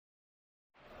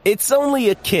It's only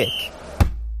a kick,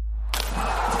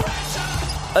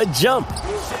 a jump,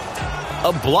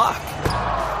 a block.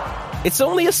 It's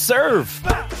only a serve.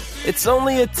 It's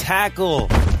only a tackle,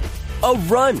 a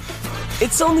run.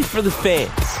 It's only for the fans.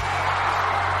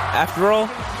 After all,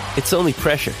 it's only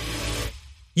pressure.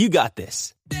 You got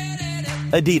this.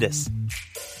 Adidas.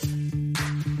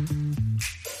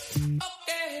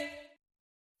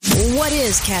 What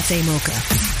is Cafe Mocha?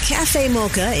 Cafe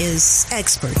Mocha is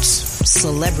experts,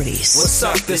 celebrities. What's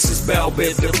up? This is Bell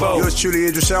Biv DeVoe. Yours truly,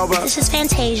 Idris Elba. This is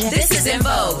Fantasia. This is In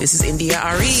Vogue. This is India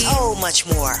Ari. So much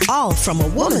more. All from a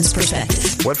woman's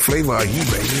perspective. What flavor are you,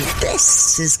 baby?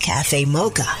 This is Cafe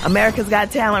Mocha. America's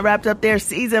Got Talent wrapped up their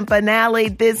season finale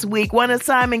this week. One of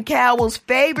Simon Cowell's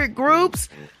favorite groups,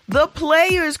 the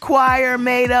Players Choir,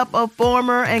 made up of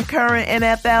former and current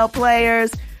NFL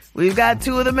players. We've got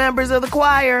two of the members of the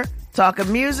choir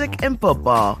talking music and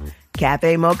football.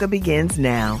 Cafe Mocha begins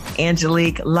now.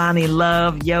 Angelique, Lonnie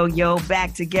Love, Yo-Yo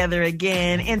back together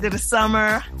again into the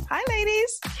summer. Hi,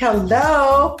 ladies.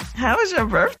 Hello. How was your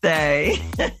birthday?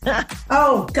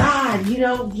 Oh, God.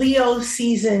 Leo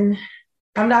season.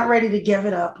 I'm not ready to give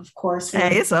it up, of course.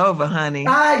 Hey, it's over, honey.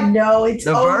 I know. It's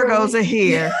the over. The Virgos are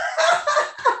here.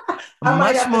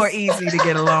 Much more easy to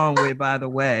get along with, by the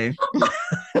way.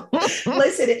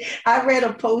 Listen, I read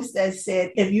a post that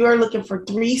said, if you are looking for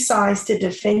 3 signs to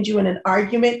defend you in an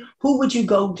argument, who would you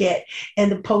go get?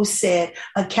 And the post said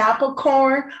a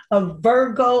Capricorn, a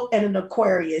Virgo, and an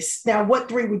Aquarius. Now, what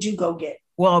 3 would you go get?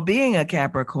 Well, being a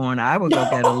Capricorn, I would go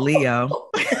get a Leo.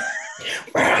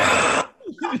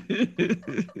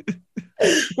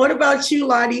 What about you,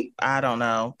 Lottie? I don't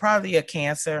know. Probably a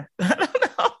Cancer. I don't know.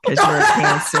 Because you're a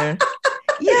Cancer.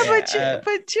 Yeah,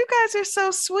 but you guys are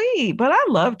so sweet. But I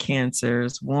love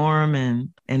Cancers, warm and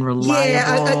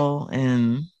reliable.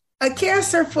 And a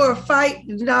Cancer for a fight.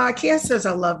 Nah, Cancers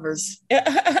are lovers.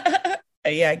 Yeah,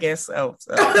 I guess so.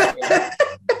 For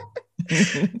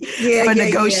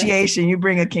negotiation, you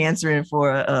bring a Cancer in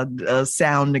for a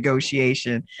sound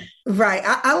negotiation. Right.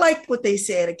 I like what they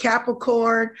said. A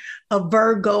Capricorn, a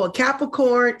Virgo. A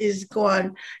Capricorn is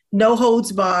going no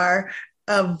holds bar.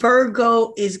 A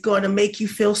Virgo is going to make you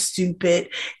feel stupid.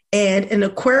 And an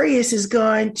Aquarius is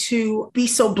going to be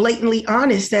so blatantly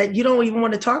honest that you don't even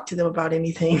want to talk to them about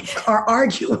anything or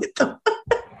argue with them.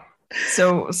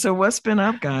 So what's been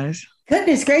up, guys?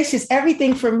 Goodness gracious,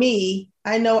 everything for me.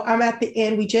 I know I'm at the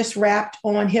end. We just wrapped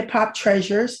on Hip Hop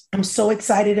Treasures. I'm so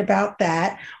excited about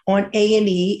that on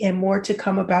A&E and more to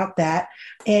come about that.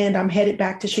 And I'm headed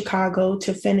back to Chicago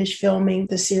to finish filming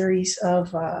the series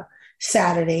of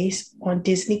Saturdays on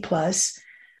Disney Plus,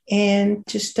 and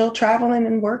just still traveling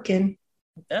and working.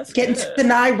 That's getting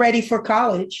Sinai ready for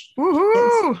college.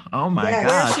 Woohoo! Oh my God.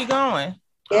 Where's she going?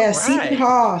 Yeah, Seton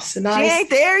Hall. Sinai. She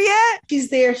ain't there yet? She's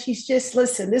there. She's just,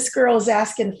 listen, this girl is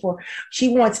asking she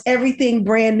wants everything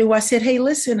brand new. I said, hey,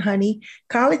 listen, honey,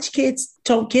 college kids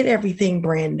don't get everything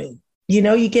brand new.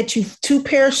 You get you 2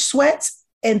 pair of sweats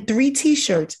and 3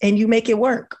 t-shirts and you make it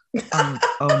work.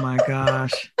 Oh my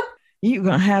gosh. You're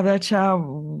going to have that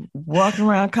child walking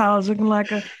around college looking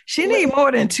like she need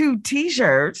more than 2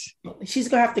 t-shirts. She's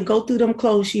going to have to go through them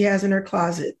clothes she has in her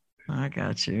closet. I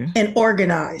got you. And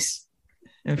organize.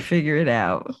 And figure it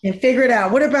out.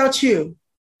 What about you?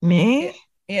 Me?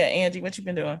 Yeah, Angie, what you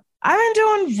been doing? I've been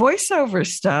doing voiceover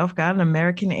stuff. Got an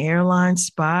American Airlines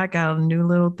spot. Got a new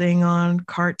little thing on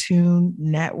Cartoon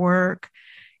Network.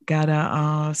 Got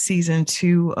a season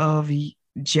 2 of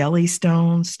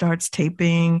Jellystone starts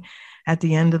taping at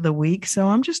the end of the week. So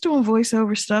I'm just doing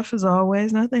voiceover stuff as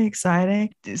always. Nothing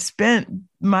exciting. Spent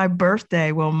my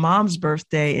birthday, mom's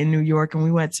birthday in New York, and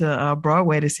we went to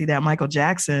Broadway to see that Michael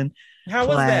Jackson. How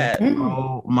was that?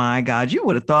 Oh my God. You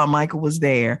would have thought Michael was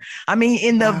there. I mean,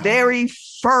 in the very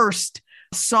first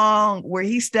song where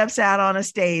he steps out on a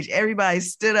stage, everybody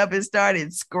stood up and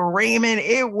started screaming.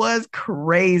 It was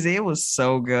crazy. It was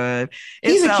so good.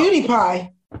 He's a cutie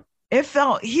pie.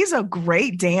 He's a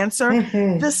great dancer.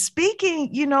 Mm-hmm. The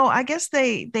speaking, I guess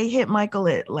they hit Michael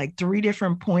at like 3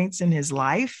 different points in his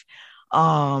life.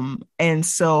 And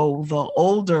so the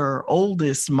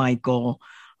oldest Michael,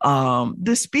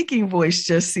 the speaking voice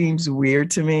just seems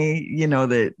weird to me,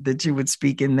 that you would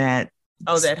speak in that.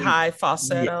 Oh, that high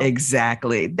falsetto. Yeah,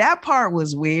 exactly. That part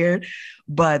was weird,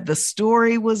 but the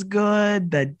story was good.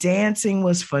 The dancing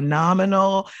was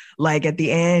phenomenal. Like at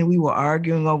the end, we were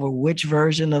arguing over which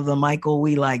version of the Michael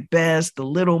we like best, the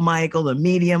little Michael, the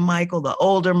medium Michael, the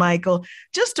older Michael.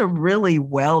 Just a really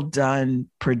well done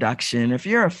production. If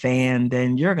you're a fan,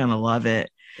 then you're going to love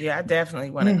it. Yeah, I definitely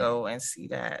want to go and see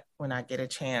that when I get a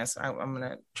chance. I'm going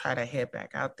to try to head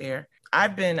back out there.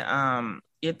 I've been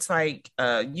it's like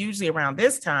usually around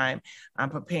this time, I'm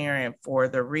preparing for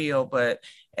The Real, but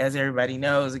as everybody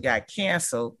knows, it got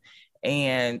canceled.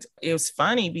 And it was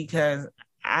funny because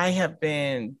I have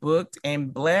been booked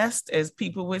and blessed, as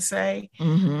people would say.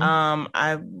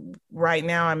 Right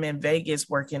now I'm in Vegas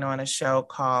working on a show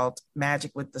called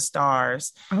Magic with the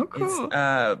Stars. Oh, cool.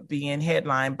 It's being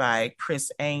headlined by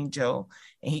Chris Angel,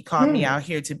 and he called me out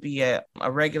here to be a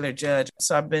regular judge.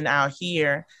 So I've been out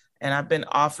here, and I've been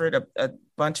offered a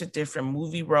bunch of different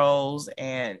movie roles.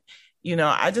 And, you know,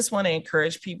 I just want to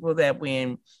encourage people that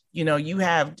when, you know, you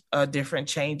have different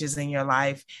changes in your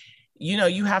life, you know,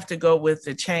 you have to go with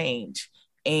the change,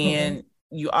 and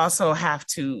you also have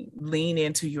to lean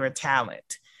into your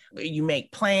talent. You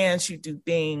make plans, you do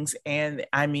things. And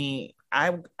I mean,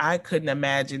 I couldn't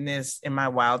imagine this in my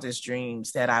wildest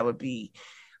dreams, that I would be,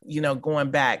 you know,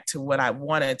 going back to what I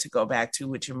wanted to go back to,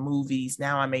 which are movies.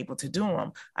 Now I'm able to do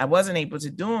them. I wasn't able to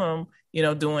do them, you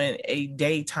know, doing a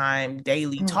daytime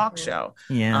daily talk show.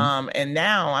 Yeah. And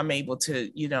now I'm able to,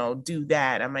 you know, do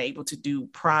that. I'm able to do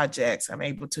projects. I'm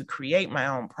able to create my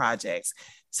own projects.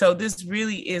 So this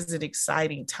really is an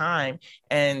exciting time.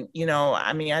 And, you know,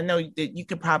 I mean, I know that you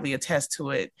could probably attest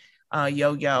to it,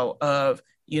 Yo-Yo, of,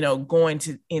 you know, going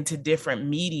into different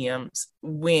mediums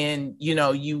when, you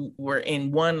know, you were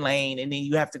in one lane and then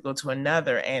you have to go to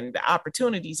another, and the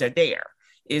opportunities are there.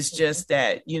 It's just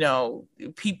that, you know,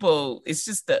 people, it's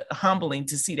just humbling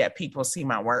to see that people see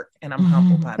my work, and I'm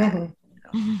humbled by that.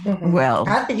 You know?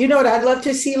 Well, you know what I'd love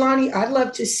to see, Lonnie? I'd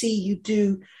love to see you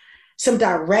do some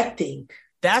directing.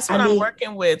 That's what I'm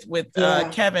working with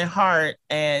Kevin Hart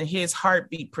and his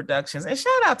Heartbeat Productions. And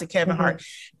shout out to Kevin Hart.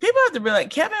 People have to realize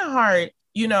Kevin Hart,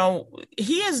 you know,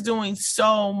 he is doing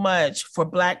so much for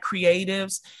Black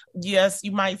creatives. Yes,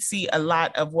 you might see a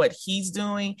lot of what he's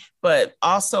doing, but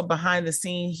also behind the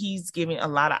scene, he's giving a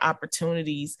lot of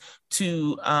opportunities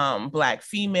to Black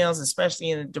females, especially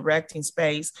in the directing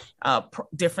space,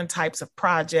 different types of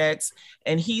projects.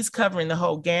 And he's covering the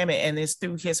whole gamut, and it's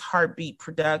through his Heartbeat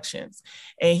Productions.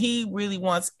 And he really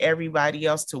wants everybody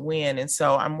else to win. And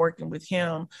so I'm working with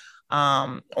him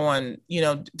on, you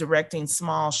know, directing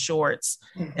small shorts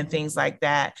and things like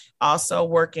that. Also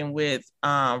working with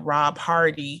Rob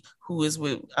Hardy, who is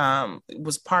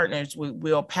was partners with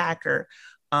Will Packer.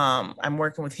 I'm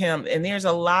working with him, and there's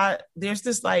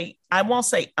this, like, I won't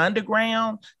say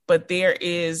underground, but there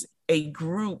is a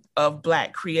group of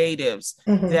Black creatives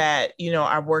that, you know,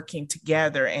 are working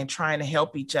together and trying to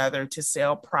help each other to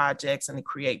sell projects and to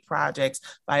create projects.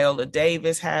 Viola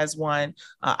Davis has one.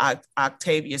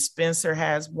 Octavia Spencer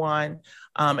has one.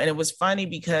 And it was funny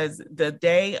because the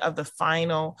day of the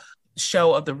final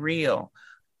show of The Real,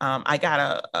 I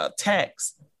got a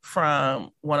text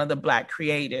from one of the Black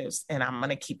creatives, and I'm going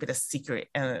to keep it a secret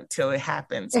until it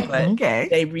happens. But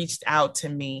they reached out to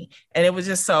me, and it was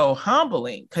just so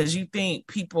humbling, because you think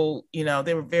people, you know,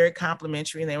 they were very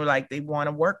complimentary, and they were like, they want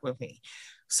to work with me.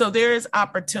 So there is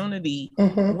opportunity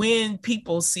when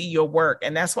people see your work.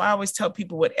 And that's why I always tell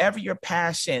people, whatever your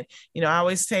passion, you know, I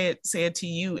always say it to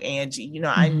you, Angie, you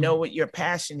know, I know what your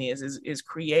passion is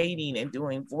creating and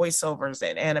doing voiceovers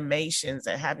and animations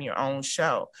and having your own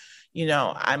show. You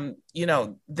know,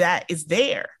 that is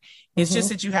there. It's just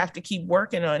that you have to keep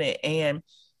working on it. And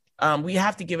we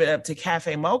have to give it up to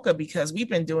Cafe Mocha, because we've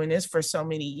been doing this for so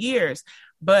many years,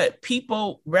 but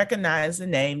people recognize the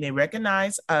name. They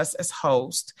recognize us as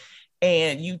hosts.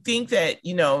 And you think that,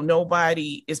 you know,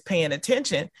 nobody is paying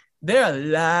attention. There are a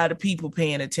lot of people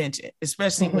paying attention,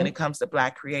 especially when it comes to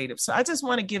Black creatives. So I just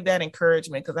want to give that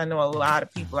encouragement, because I know a lot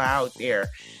of people out there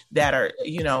that are,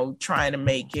 you know, trying to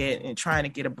make it and trying to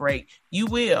get a break. You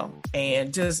will.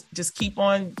 And just keep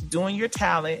on doing your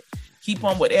talent. Keep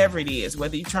on whatever it is,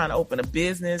 whether you're trying to open a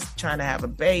business, trying to have a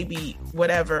baby,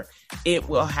 whatever, it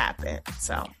will happen.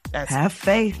 So have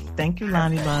faith. Thank you,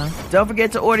 Lonnie Love. Don't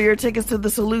forget to order your tickets to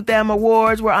the Salute Them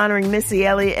Awards. We're honoring Missy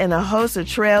Elliott and a host of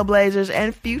trailblazers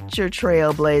and future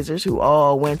trailblazers who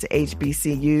all went to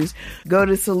HBCUs. Go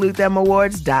to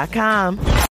SaluteThemAwards.com.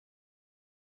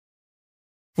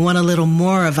 Want a little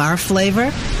more of our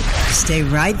flavor? Stay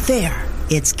right there.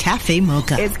 It's Cafe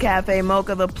Mocha. It's Cafe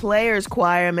Mocha. The Players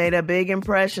Choir made a big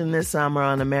impression this summer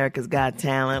on America's Got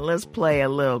Talent. Let's play a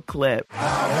little clip.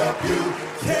 I'll help you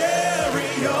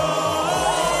carry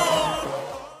on.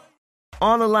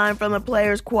 On the line from the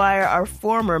Players Choir are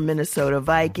former Minnesota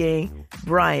Viking,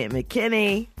 Bryant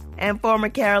McKinney, and former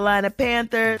Carolina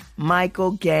Panther,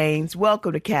 Michael Gaines.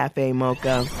 Welcome to Cafe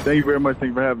Mocha. Thank you very much. Thank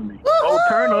you for having me. Woo-hoo! Oh,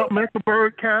 turn up,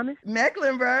 Mecklenburg County.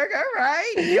 Mecklenburg, all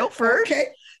right. Guilford. Okay.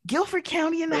 Guilford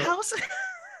County in the house.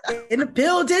 In the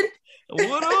building.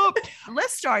 What up?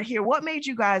 Let's start here. What made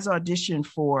you guys audition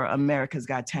for America's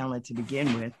Got Talent to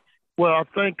begin with? Well, I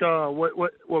think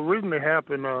what originally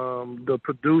happened, the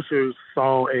producers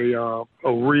saw a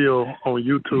reel on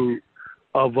YouTube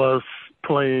of us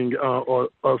playing or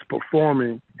us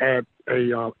performing at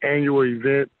a annual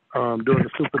event during the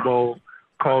Super Bowl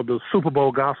called the Super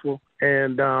Bowl Gospel,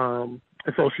 and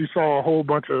so she saw a whole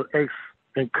bunch of ex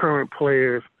and current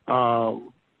players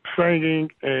singing,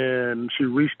 and she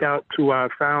reached out to our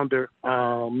founder,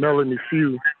 Melanie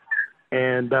Few.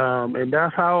 And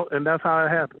that's how it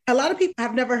happened. A lot of people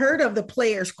have never heard of the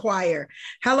Players Choir.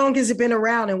 How long has it been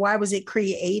around, and why was it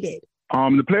created?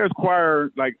 The Players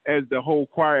Choir, like as the whole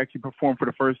choir, actually performed for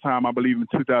the first time, I believe, in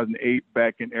 2008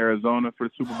 back in Arizona for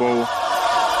the Super Bowl.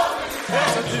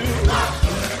 Yes, I do.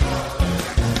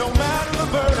 No matter the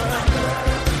burden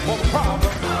or the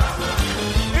problem,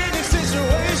 any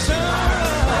situation,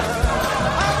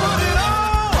 I put it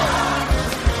all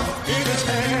in His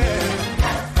hand.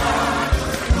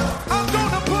 I'm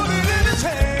gonna put it in His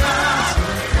hands,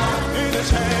 in His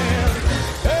hand.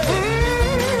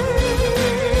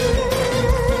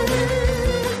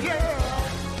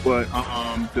 But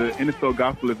the NFL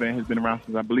Gospel event has been around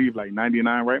since, I believe, like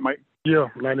 99, right, Mike? Yeah,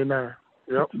 99.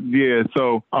 Yep. Yeah,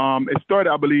 so it started,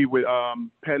 I believe, with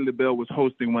Patti LaBelle was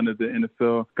hosting one of the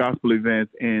NFL Gospel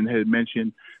events and had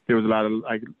mentioned there was a lot of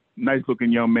like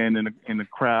nice-looking young men in the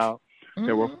crowd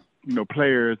that were,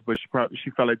 players, but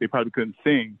she felt like they probably couldn't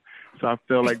sing. So I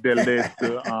felt like that led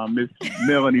to Miss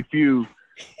Melanie Few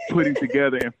putting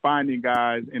together and finding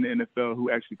guys in the NFL who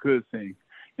actually could sing,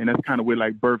 and that's kind of where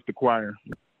like birthed the choir.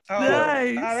 Oh,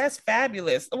 nice. Oh, that's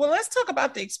fabulous. Well, let's talk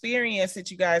about the experience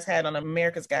that you guys had on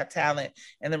America's Got Talent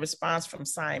and the response from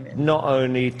Simon. Not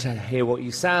only to hear what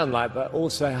you sound like, but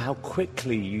also how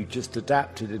quickly you just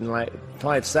adapted in like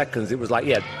 5 seconds. It was like,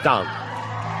 yeah, done.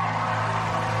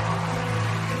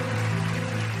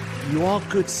 You are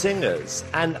good singers,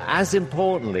 and as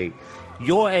importantly,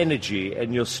 your energy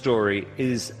and your story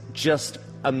is just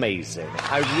amazing.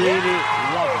 I really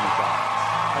love you guys.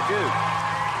 I do.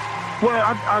 Well,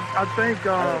 I think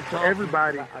for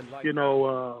everybody,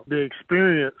 the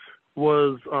experience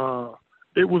was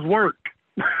it was work.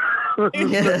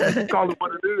 Call it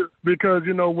what it is, because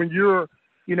when you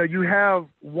have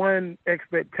one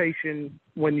expectation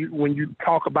when you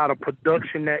talk about a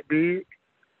production that big,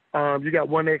 you got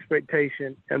one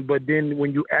expectation, but then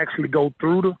when you actually go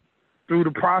through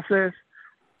the process,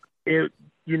 then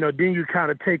you kind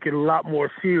of take it a lot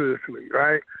more seriously,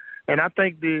 right? And I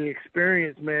think the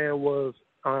experience, man, was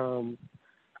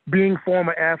being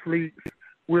former athletes.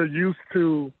 We're used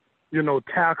to,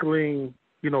 tackling,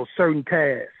 certain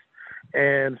tasks.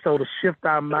 And so to shift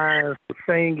our minds to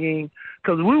singing,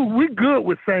 because we good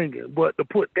with singing, but to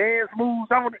put dance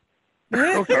moves on it.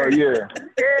 Okay. Oh, yeah.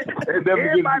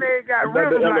 Everybody ain't got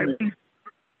rhythm like me.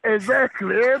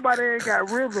 Exactly. Everybody ain't got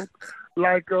rhythm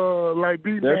like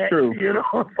B-Mac. That's true.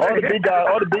 All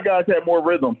the big guys had more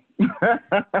rhythm.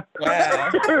 Wow.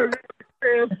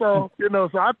 And so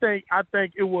I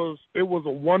think it was a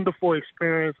wonderful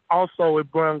experience. Also,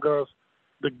 it brought us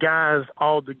the guys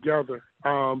all together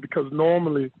because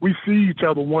normally we see each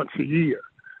other once a year.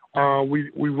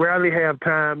 We rarely have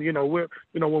time.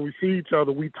 When we see each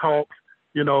other, we talk.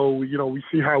 We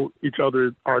see how each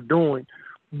other are doing.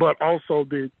 But also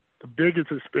the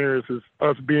biggest experience is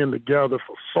us being together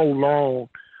for so long.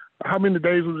 How many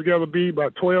days was together?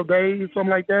 About 12 days, something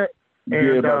like that.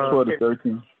 And, about 12 to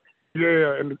 13.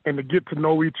 Yeah, and to get to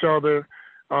know each other,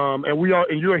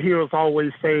 and you'll hear us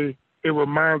always say it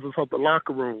reminds us of the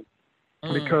locker room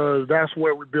because that's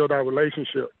where we build our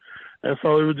relationship. And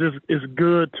so it's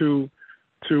good to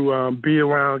be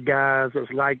around guys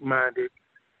that's like-minded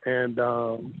and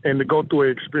to go through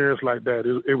an experience like that.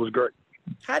 It was great.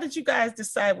 How did you guys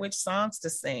decide which songs to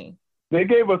sing? They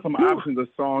gave us some options of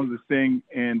songs to sing,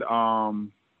 and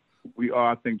we all,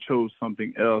 I think, chose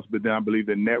something else. But then I believe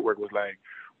the network was like,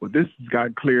 well, this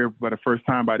got cleared by the first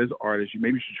time by this artist.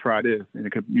 Maybe you should try this, and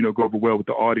it could, go over well with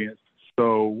the audience.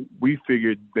 So we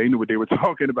figured they knew what they were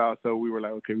talking about. So we were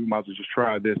like, okay, we might as well just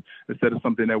try this instead of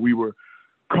something that we were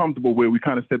comfortable with. We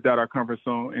kind of stepped out our comfort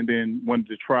zone and then wanted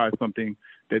to try something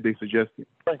that they suggested.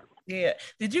 Yeah.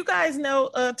 Did you guys know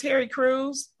Terry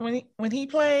Crews when he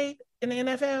played in the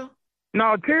NFL?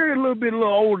 No, Terry a little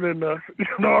older than us. You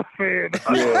know what I'm saying?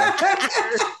 Yeah.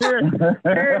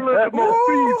 Terry a little bit more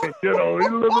seasoned. He's a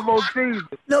little bit more seasoned.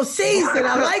 No, seasoned.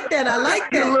 I like that.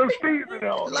 He's a little seasoned. I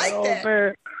like that.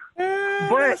 Man.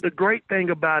 But the great thing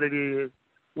about it is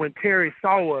when Terry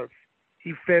saw us,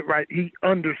 he felt right. He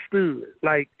understood.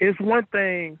 Like, it's one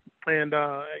thing, and,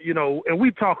 and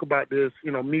we talk about this,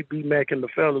 me, B-Mac, and the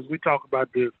fellas, we talk about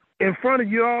this. in front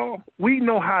of y'all, we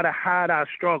know how to hide our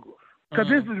struggles. Because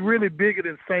this is really bigger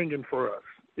than singing for us,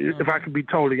 if I can be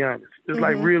totally honest. It's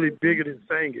like really bigger than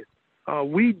singing.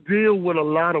 We deal with a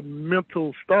lot of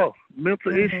mental stuff,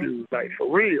 mental issues, like for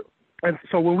real. And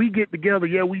so when we get together,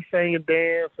 yeah, we sing and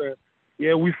dance, and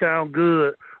yeah, we sound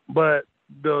good. But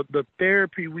the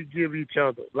therapy we give each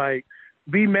other, like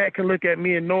B-Mac can look at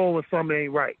me and know when something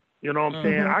ain't right. You know what I'm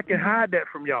saying? I can hide that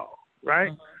from y'all,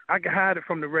 right? I can hide it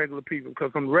from the regular people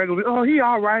because from the regular, oh, he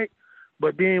all right.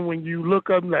 But then when you look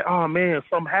up and like, oh, man,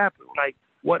 something happened. Like,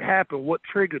 what happened? What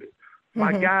triggered it?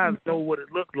 My guys know what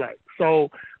it looked like.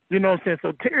 So, you know what I'm saying?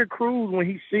 So Terry Crews, when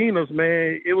he seen us,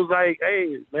 man, it was like,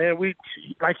 hey, man,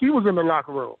 like he was in the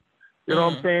locker room. You know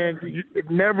what I'm saying?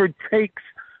 It never takes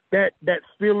that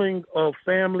feeling of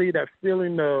family, that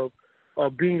feeling of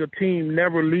being a team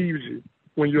never leaves you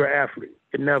when you're an athlete.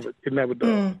 It never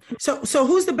does. So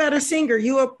who's the better singer,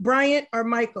 you or Bryant or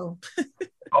Michael?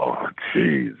 Oh,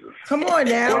 Jesus. Come on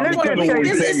now.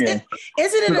 Isn't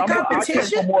it a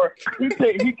competition?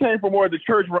 He came from more of the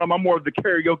church realm. I'm more of the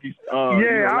karaoke. I was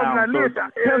like, listen.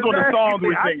 Depends on the songs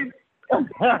we sing.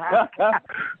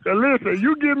 So listen,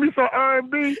 you give me some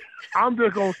R&B, I'm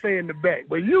just going to stay in the back.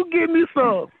 But you give me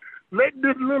some, let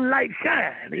this little light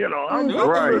shine, you know. I'm just a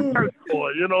little church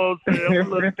boy, you know what I'm saying? I'm a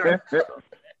little church boy.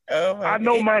 I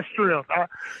know my strength. I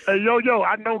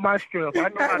know my strength. I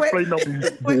know how to play no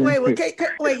music.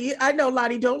 Wait. I know,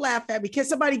 Lottie, don't laugh at me. Can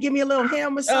somebody give me a little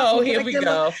hymn or something? Oh, here we go.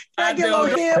 Can I get a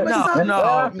little hymn or something?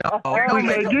 No. We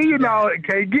can't give you no.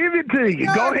 Can't give it to you.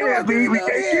 Go ahead, B. We can't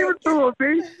give it to him, B.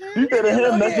 You said a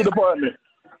hymn, that's the department.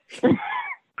 You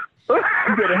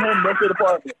said a hymn, that's the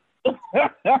department.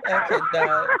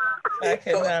 I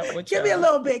cannot. Give me a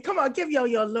little bit. Come on, give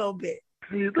Yo-Yo a little bit.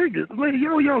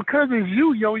 Yo-Yo, cousin's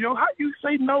Yo-Yo. How you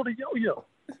say no to Yo-Yo?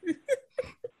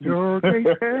 Your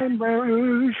grace and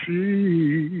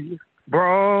mercy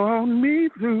brought me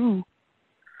through.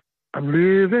 I'm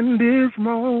living this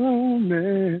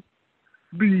moment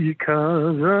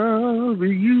because of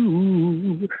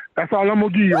you. That's all I'm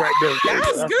going to give you right there.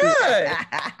 That's good.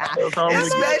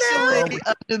 Especially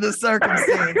under the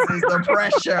circumstances, the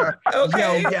pressure.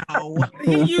 Okay. Yo-Yo.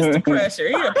 He used to pressure.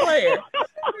 He a player.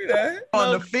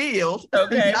 On the field,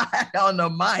 okay. Not on the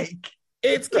mic.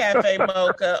 It's Cafe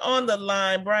Mocha. On the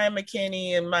line, Brian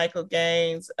McKinney and Michael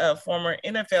Gaines, former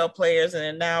NFL players and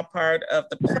are now part of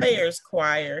the Players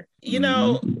Choir. You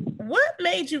know, what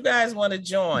made you guys want to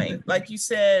join? Like you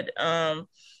said,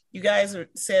 you guys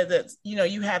said that, you know,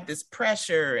 you have this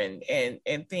pressure and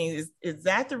things. Is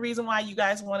that the reason why you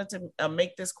guys wanted to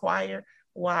make this choir?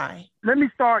 Why? Let me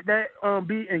start that,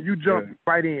 B, and you jump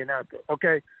right in after,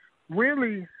 okay?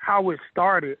 Really, how it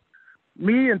started,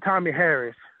 me and Tommy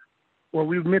Harris, when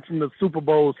we mentioned the Super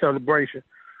Bowl celebration,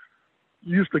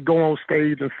 used to go on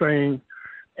stage and sing,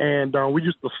 and we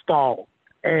used to stall.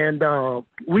 And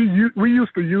we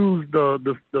used to use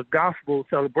the gospel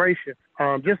celebration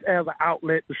just as an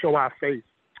outlet to show our face.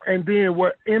 And then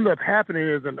what ended up happening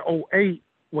is in 2008,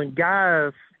 when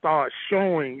guys start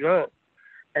showing up,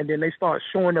 and then they start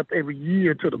showing up every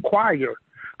year to the choir,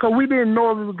 because we didn't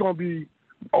know if it was going to be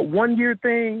a 1-year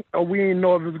thing, or we didn't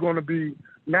know if it was going to be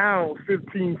now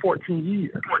 15, 14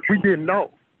 years. We didn't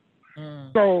know.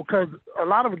 So, because a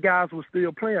lot of the guys were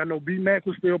still playing. I know B-Mac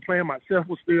was still playing. Myself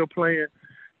was still playing.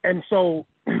 And so,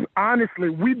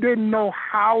 honestly, we didn't know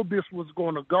how this was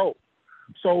going to go.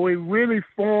 So it really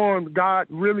God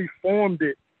really formed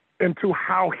it into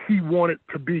how he wanted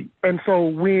to be. And so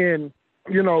when,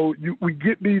 you know, we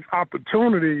get these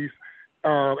opportunities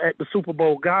at the Super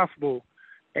Bowl Gospel,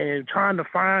 and trying to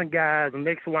find guys in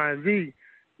X, Y, and Z,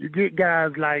 you get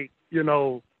guys like, you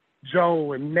know,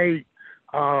 Joe and Nate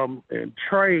and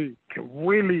Trey can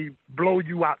really blow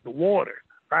you out the water,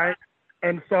 right?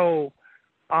 And so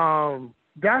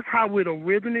that's how it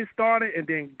originally started, and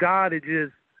then God had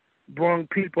just brought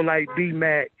people like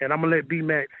B-Mac, and I'm going to let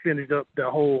B-Mac finish up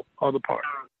the whole other part.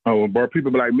 Oh, well, brought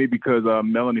people like me because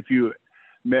Melanie, if you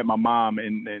met my mom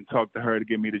and talked to her to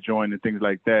get me to join and things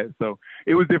like that. So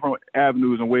it was different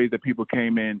avenues and ways that people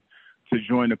came in to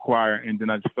join the choir. And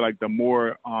then I just feel like the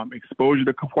more exposure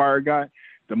the choir got,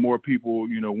 the more people,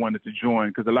 you know, wanted to join.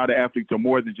 Because a lot of athletes are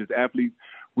more than just athletes.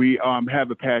 We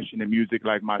have a passion in music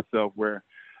like myself, where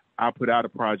I put out a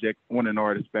project on an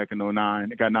artist back in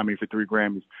 2009. It got nominated for 3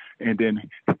 Grammys. And then,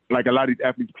 like a lot of these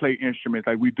athletes play instruments.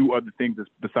 Like we do other things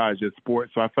besides just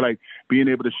sports. So I feel like being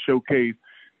able to showcase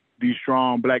these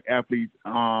strong Black athletes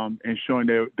and showing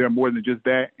that they're more than just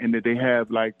that, and that they have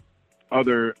like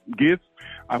other gifts,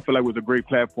 I feel like was a great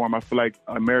platform. I feel like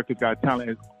America's Got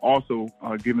Talent is also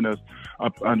giving us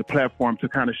a platform to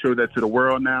kind of show that to the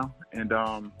world now. And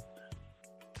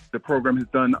the program has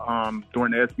done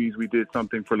during the ESPYs. We did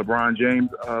something for LeBron James,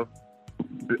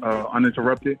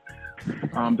 uninterrupted,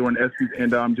 during the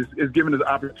ESPYs, and just it's giving us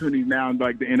opportunities now.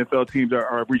 Like the NFL teams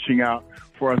are reaching out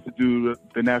for us to do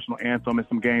the national anthem and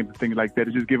some games and things like that.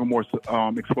 It's just giving more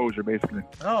exposure, basically.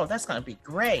 Oh, that's gonna be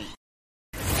great.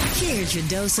 Here's your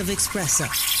dose of espresso.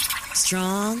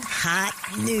 Strong, hot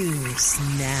news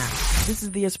now. This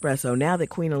is the Espresso. Now that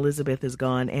Queen Elizabeth is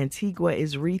gone, Antigua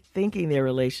is rethinking their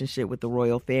relationship with the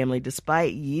royal family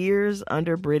despite years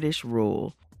under British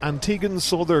rule. Antiguans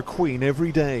saw their queen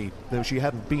every day, though she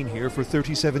hadn't been here for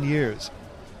 37 years.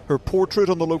 Her portrait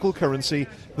on the local currency,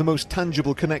 the most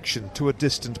tangible connection to a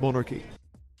distant monarchy.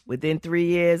 Within 3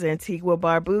 years, Antigua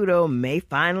Barbuda may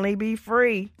finally be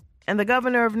free. And the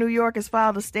governor of New York has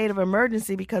filed a state of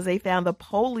emergency because they found the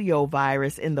polio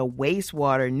virus in the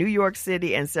wastewater in New York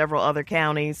City and several other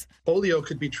counties. Polio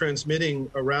could be transmitting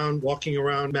around, walking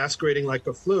around, masquerading like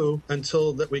a flu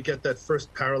until that we get that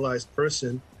first paralyzed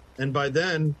person. And by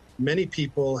then, many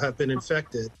people have been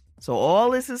infected. So all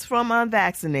this is from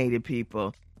unvaccinated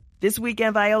people. This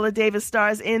weekend, Viola Davis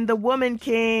stars in The Woman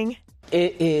King.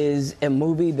 It is a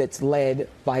movie that's led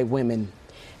by women.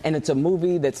 And it's a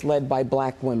movie that's led by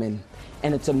black women.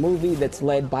 And it's a movie that's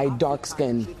led by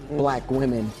dark-skinned black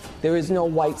women. There is no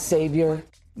white savior.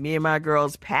 Me and my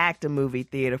girls packed a movie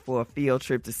theater for a field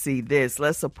trip to see this.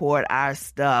 Let's support our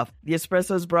stuff. The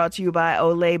Espresso is brought to you by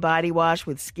Olay Body Wash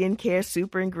with skincare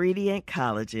super ingredient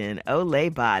collagen.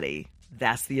 Olay Body.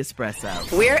 That's the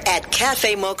Espresso. We're at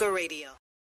Cafe Mocha Radio.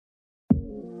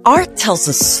 Art tells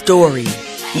a story,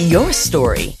 your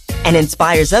story, and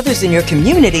inspires others in your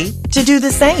community to do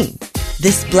the same.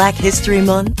 This Black History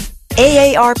Month,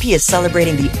 AARP is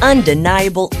celebrating the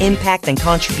undeniable impact and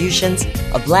contributions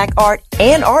of Black art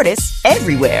and artists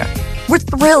everywhere. We're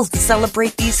thrilled to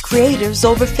celebrate these creators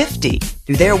over 50.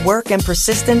 Through their work and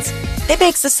persistence, they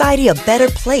make society a better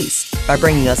place by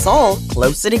bringing us all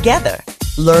closer together.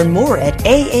 Learn more at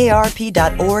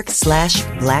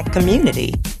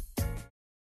aarp.org/blackcommunity.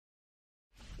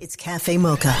 It's Cafe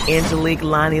Mocha. Angelique,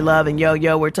 Lonnie Love, and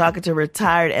Yo-Yo. We're talking to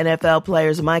retired NFL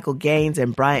players Michael Gaines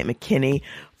and Bryant McKinnie,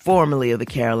 formerly of the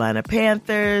Carolina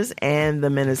Panthers and the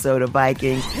Minnesota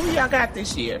Vikings. Who y'all got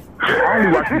this year? I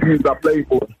only watch the teams I play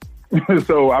for.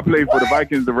 So I played for the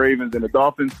Vikings, the Ravens, and the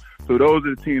Dolphins. So those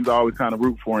are the teams I always kind of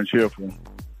root for and cheer for.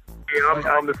 Yeah,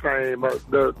 I'm the same.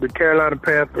 The Carolina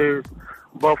Panthers,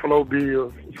 Buffalo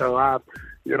Bills. So I'm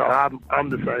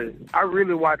the same. I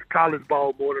really watch college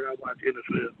ball more than I watch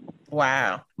NFL.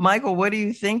 Wow. Michael, what do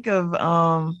you think of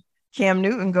Cam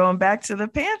Newton going back to the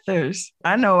Panthers?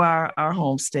 I know our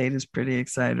home state is pretty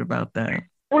excited about that.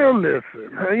 Well, listen,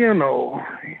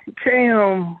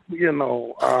 Cam,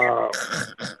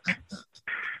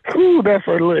 that's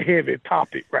a little heavy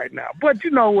topic right now. But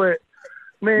you know what,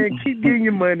 man, keep getting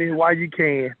your money while you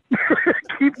can.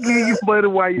 Keep getting your money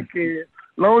while you can. As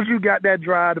long as you got that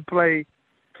drive to play,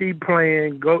 keep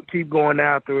playing, keep going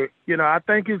after it. I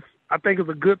think it's a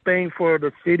good thing for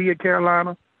the city of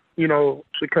Carolina,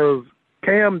 because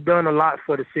Cam done a lot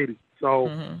for the city.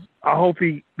 So I hope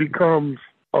he becomes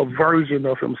a version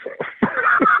of himself.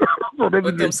 So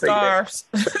with them scarves.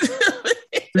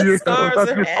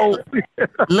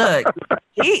 Look,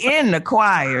 he in the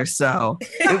choir, so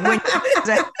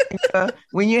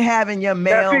when you're having your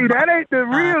male, that ain't the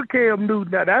real Cam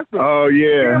Newton. Now that's the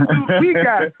Cam Newton we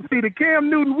got. See, the Cam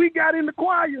Newton we got in the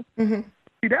choir. Mm-hmm.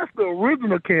 See, that's the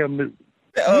original Cam Newton.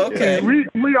 Okay.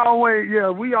 We always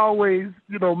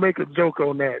make a joke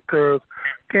on that because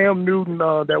Cam Newton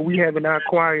that we have in our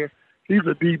choir, he's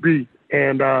a DB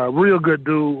and real good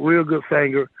dude, real good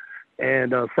singer,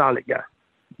 and solid guy.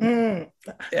 How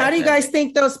do you guys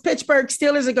think those Pittsburgh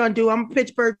Steelers are going to do? I'm a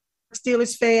Pittsburgh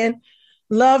Steelers fan.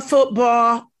 Love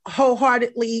football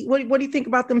wholeheartedly. What do you think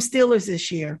about them Steelers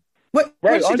this year? What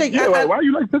you think? Why do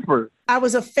you like Pittsburgh? I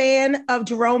was a fan of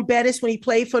Jerome Bettis when he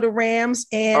played for the Rams.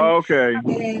 And,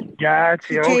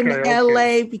 Gotcha. Came to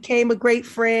LA, became a great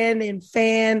friend and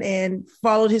fan, and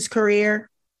followed his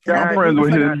career. I'm friends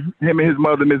with him and his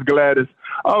mother, Miss Gladys.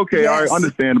 Okay, all right,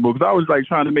 understandable. Because I was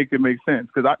trying to make it make sense.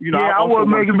 Because I want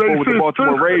to make it make sense with the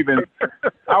Baltimore Ravens.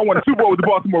 I want a Super Bowl with the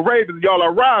Baltimore Ravens. Y'all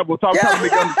are rivals, so I'm trying to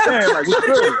make it understand. Like, what's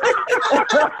good?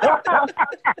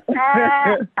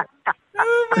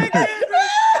 Oh my goodness.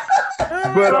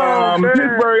 But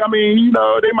Pittsburgh,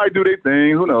 they might do their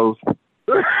thing. Who knows?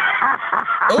 But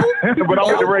I'm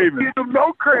with the Ravens. Give them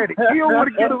no credit. You don't want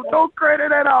to give them no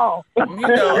credit at all.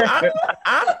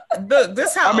 This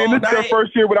is their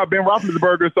first year without Ben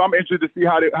Roethlisberger, so I'm interested to see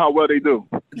how well they do.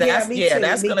 That's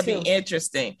going to be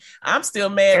interesting. I'm still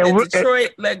mad that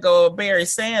Detroit let go of Barry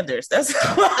Sanders. That's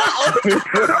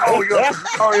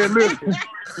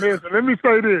listen. Let me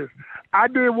say this. I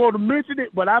didn't want to mention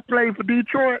it, but I played for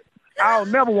Detroit. I'll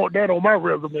never want that on my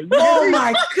resume. Oh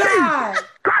my God!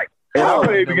 And I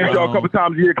played against y'all a couple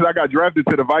times a year because I got drafted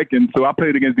to the Vikings, so I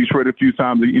played against Detroit a few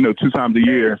times, 2 times a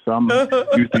year. So I'm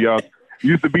used to y'all.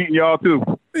 Used to beating y'all too.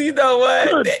 You know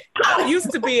what? I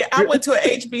went to an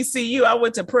HBCU. I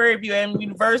went to Prairie View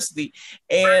University.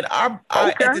 And at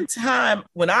the time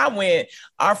when I went,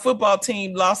 our football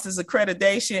team lost its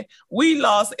accreditation. We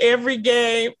lost every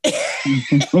game. I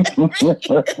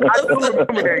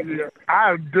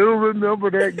do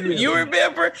remember that year. You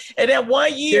remember? And that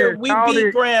one year we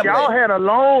beat Grambling. Y'all had a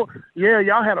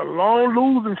long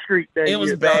losing streak that year. It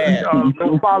was bad.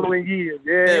 The following year.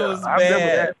 Yeah, it was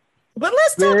bad. But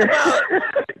let's talk about,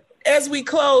 as we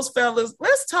close, fellas,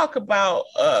 let's talk about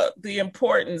the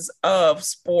importance of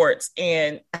sports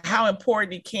and how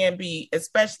important it can be,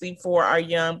 especially for our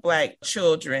young Black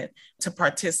children, to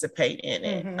participate in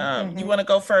it. You want to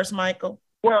go first, Michael?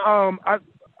 Well, I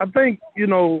think,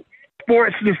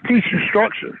 sports just teach you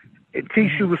structure. It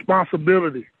teaches you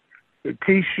responsibility. It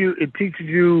teaches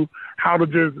you how to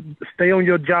just stay on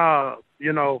your job,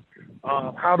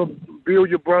 how to build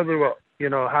your brother up.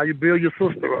 How you build your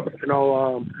sister up,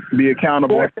 be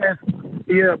accountable.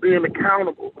 Being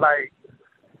accountable.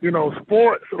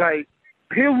 Sports,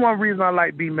 here's one reason I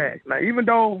like BMAC. Now, even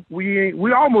though we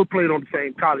almost played on the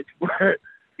same college,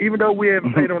 even though we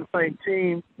haven't played on the same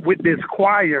team with this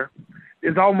choir,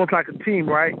 it's almost like a team,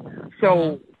 right?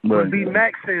 So when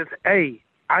BMAC says, hey,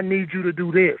 I need you to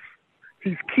do this,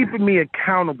 he's keeping me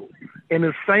accountable. And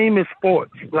the same as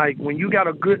sports. Like, when you got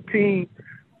a good team,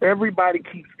 everybody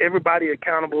keeps everybody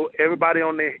accountable, everybody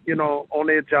on their, on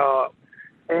their job.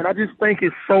 And I just think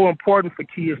it's so important for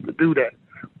kids to do that.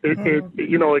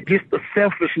 It gets the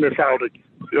selfishness out of you.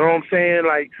 You know what I'm saying?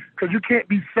 Because you can't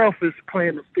be selfish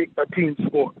playing a team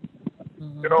sport.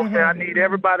 You know what I'm saying? I need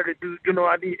everybody to do,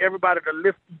 I need everybody to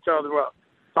lift each other up.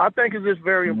 So I think it's just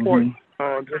very important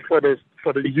just for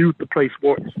the youth to play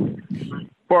sports. As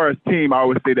far as team, I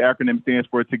always say the acronym stands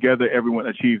for Together Everyone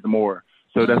Achieves More.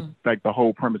 So that's the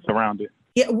whole premise around it.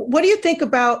 Yeah. What do you think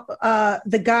about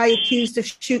the guy accused of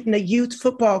shooting a youth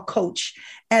football coach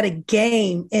at a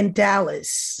game in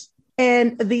Dallas,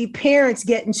 and the parents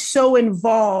getting so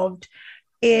involved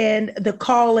in the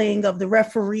calling of the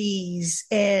referees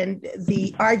and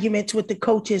the arguments with the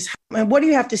coaches? And what do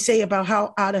you have to say about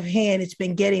how out of hand it's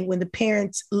been getting when the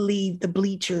parents leave the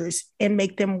bleachers and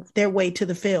make their way to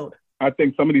the field? I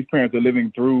think some of these parents are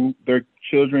living through their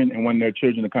children and want their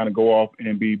children to kind of go off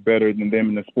and be better than them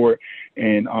in the sport.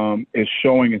 And it's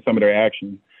showing in some of their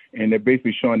actions. And they're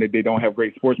basically showing that they don't have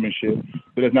great sportsmanship.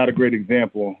 So that's not a great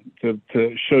example to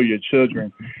show your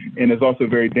children. And it's also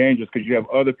very dangerous because you have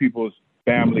other people's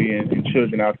family and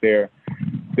children out there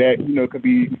that, could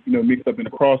be, mixed up in the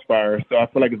crossfire. So I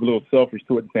feel like it's a little selfish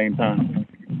too at the same time.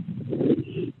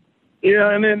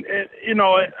 Yeah, and then,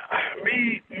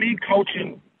 me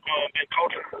coaching, been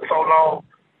coaching for so long,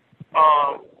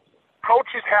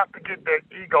 coaches have to get their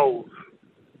egos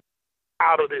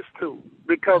out of this too,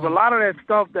 because a lot of that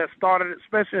stuff that started,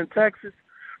 especially in Texas,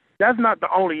 that's not the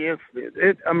only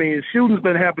incident. Shootings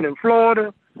been happening in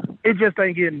Florida. It just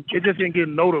ain't getting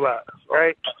notarized,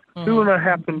 right?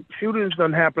 Shootings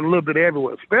done happen a little bit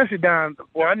everywhere, especially down.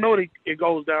 Well, I know it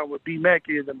goes down where BMAC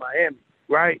is in Miami,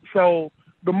 right? So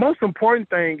the most important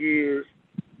thing is,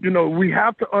 we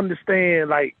have to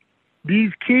understand,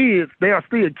 these kids, they are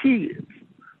still kids.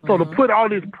 So to put all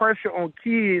this pressure on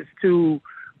kids to,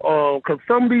 because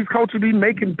some of these coaches be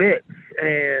making bets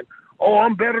and,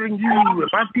 I'm better than you, and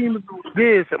my team is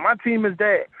this, and my team is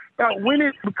that. Now, when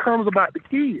it becomes about the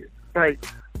kids, I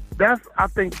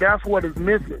think that's what is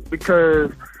missing,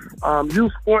 because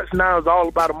youth sports now is all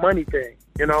about a money thing.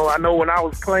 I know when I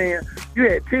was playing, you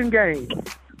had 10 games.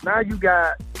 Now you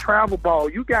got travel ball.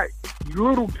 You got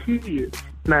little kids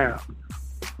now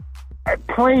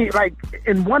playing,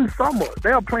 in one summer,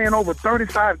 they're playing over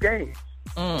 35 games.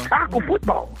 Tackle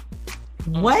football.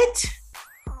 What?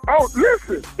 Oh,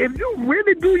 listen, if you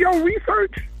really do your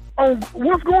research on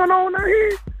what's going on out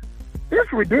here,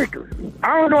 it's ridiculous.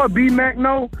 I don't know if BMAC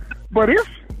know, but it's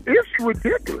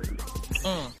ridiculous.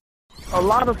 A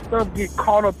lot of stuff get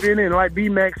caught up in it, and like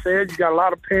BMAC said, you got a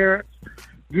lot of parents,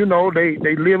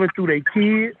 they living through their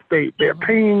kids. They're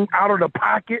paying out of the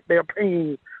pocket. They're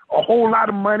paying a whole lot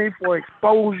of money for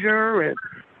exposure,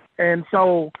 and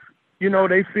so,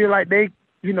 they feel like they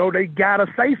gotta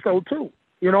say so too.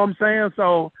 You know what I'm saying?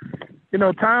 So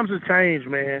times have changed,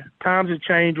 man. Times have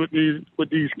changed with these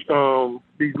little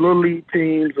league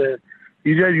teams, and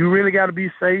you really got to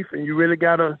be safe, and you really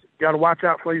gotta watch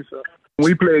out for yourself. When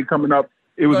we played coming up,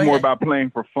 it was more about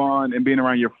playing for fun and being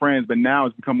around your friends, but now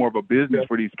it's become more of a business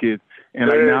for these kids. And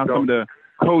like now some of the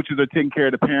coaches are taking care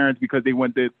of the parents because they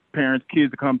want their parents' kids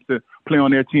to come to play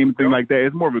on their team and things like that.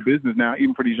 It's more of a business now,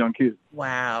 even for these young kids.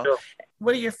 Wow.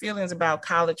 What are your feelings about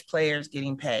college players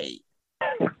getting paid?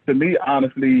 To me,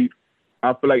 honestly,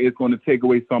 I feel like it's going to take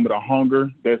away some of the hunger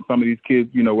that some of these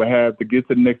kids, will have to get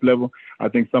to the next level. I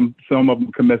think some of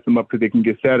them can mess them up because they can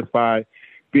get satisfied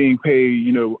being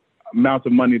paid, amounts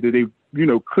of money that they,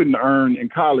 couldn't earn in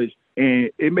college. And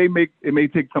it may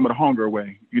take some of the hunger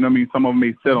away. You know what I mean? Some of them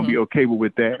may settle and be okay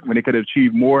with that when they could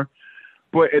achieve more.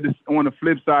 But on the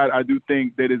flip side, I do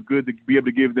think that it's good to be able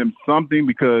to give them something,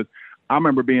 because I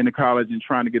remember being in college and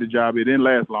trying to get a job. It didn't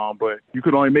last long, but you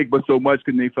could only make but so much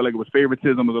because they felt like it was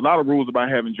favoritism. There's a lot of rules about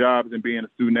having jobs and being a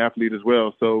student athlete as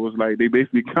well. So it was like they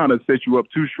basically kind of set you up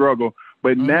to struggle.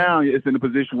 But now it's in a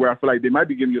position where I feel like they might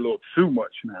be giving you a little too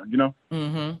much now,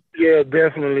 Yeah,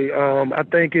 definitely. I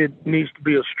think it needs to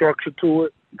be a structure to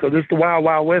it, because it's the wild,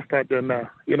 wild west out there now.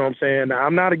 You know what I'm saying? Now,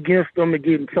 I'm not against them to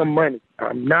getting some money.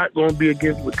 I'm not going to be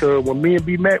against it, because when me and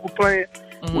B-Mac were playing,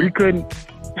 we couldn't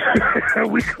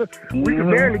we could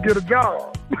barely get a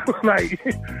job. like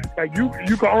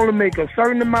you could only make a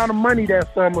certain amount of money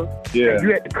that summer. Yeah. And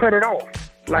you had to cut it off.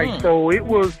 So it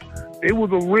was a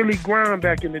really grind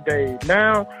back in the day.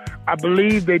 Now I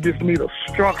believe they just need a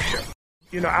structure.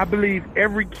 I believe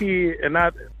every kid, and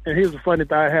here's the funny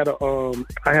thing, I had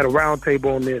a round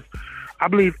table on this. I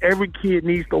believe every kid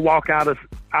needs to walk out of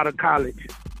college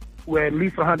with at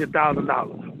least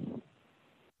 $100,000.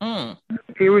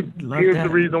 Here's the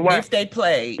reason why. If they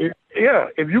play.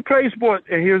 If you play sports,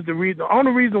 and here's the reason. The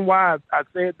only reason why I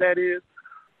said that is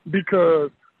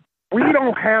because we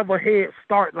don't have a head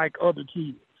start like other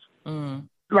kids.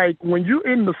 Like, when you're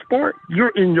in the sport,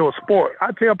 you're in your sport.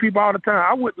 I tell people all the time,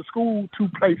 I went to school to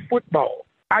play football.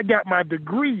 I got my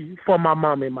degree from my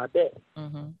mom and my dad.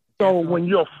 So when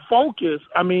you're focused,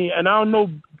 and I don't know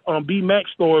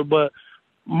B-Mac's story, but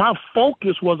my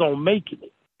focus was on making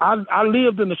it. I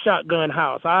lived in a shotgun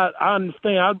house. I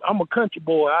understand. I'm a country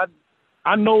boy.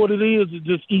 I know what it is to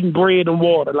just eating bread and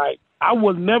water. Like, I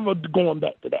was never going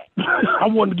back to that. I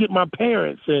wanted to get my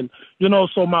parents, and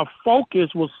so my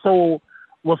focus was so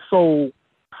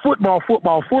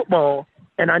football,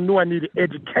 and I knew I needed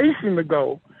education to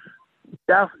go.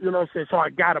 That's so I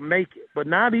gotta make it. But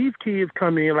now these kids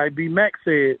come in, like B-Mac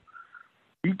said,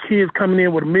 these kids coming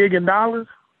in with $1 million.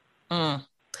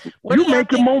 You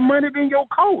making more money than your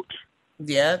coach.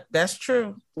 Yeah, that's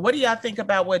true. What do y'all think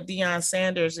about what Deion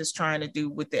Sanders is trying to do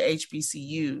with the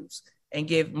HBCUs and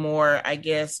give more, I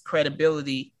guess,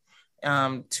 credibility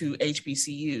to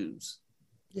HBCUs?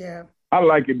 Yeah, I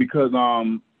like it because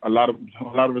a lot of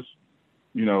us,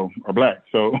 are black.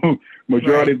 So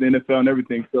majority of the NFL and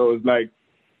everything. So it's like,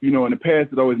 in the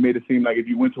past, it always made it seem like if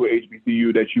you went to an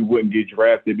HBCU that you wouldn't get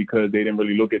drafted because they didn't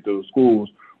really look at those schools.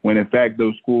 When in fact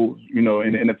those schools, in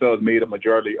the NFL is made a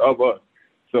majority of us.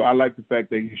 So I like the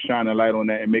fact that he's shining a light on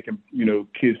that and making,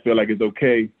 kids feel like it's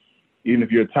okay, even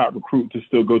if you're a top recruit, to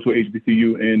still go to an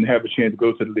HBCU and have a chance to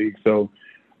go to the league. So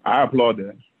I applaud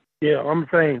that. Yeah, I'm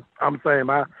saying.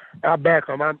 I back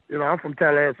him. I'm from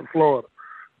Tallahassee, Florida.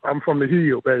 I'm from the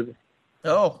Hill, baby.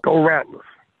 Oh. Go Rattlers.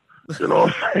 You know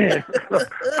what I'm saying?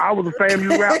 I was a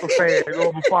FAMU Raptors fan,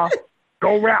 before.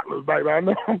 Go Rattlers, baby. I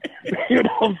know. You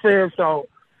know what I'm saying? So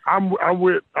I'm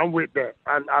with that.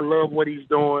 I love what he's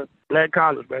doing. Black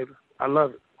college, baby. I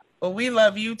love it. Well, we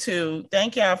love you too.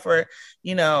 Thank y'all for,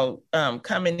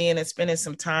 coming in and spending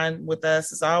some time with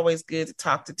us. It's always good to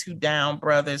talk to two down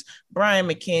brothers, Brian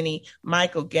McKinney,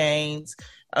 Michael Gaines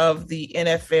of the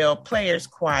NFL Players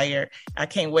Choir. I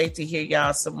can't wait to hear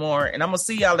y'all some more. And I'm going to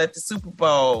see y'all at the Super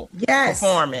Bowl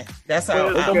performing. That's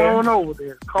how. Come on over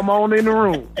there. Come on in the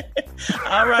room.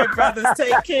 All right, brothers.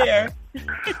 Take care.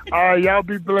 All right, y'all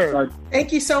be blessed.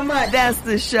 Thank you so much. That's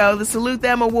the show. The Salute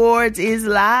Them Awards is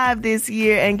live this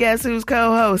year, and guess who's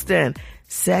co-hosting?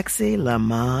 Sexy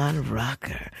Lamont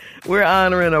Rucker. We're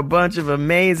honoring a bunch of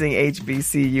amazing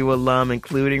HBCU alum,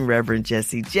 including Reverend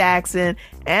Jesse Jackson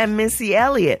and Missy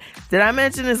Elliott. Did I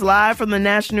mention it's live from the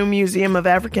National Museum of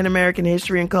African American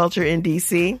History and Culture in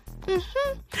D.C.?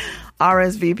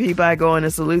 RSVP by going to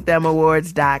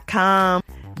SaluteThemAwards.com.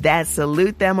 That's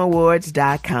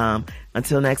SaluteThemAwards.com.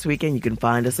 Until next weekend, you can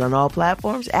find us on all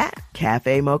platforms at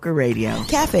Cafe Mocha Radio.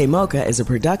 Cafe Mocha is a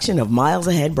production of Miles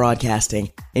Ahead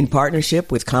Broadcasting in partnership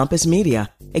with Compass Media.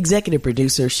 Executive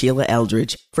producer Sheila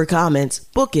Eldridge. For comments,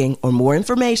 booking, or more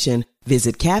information,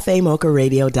 visit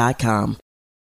cafemocharadio.com.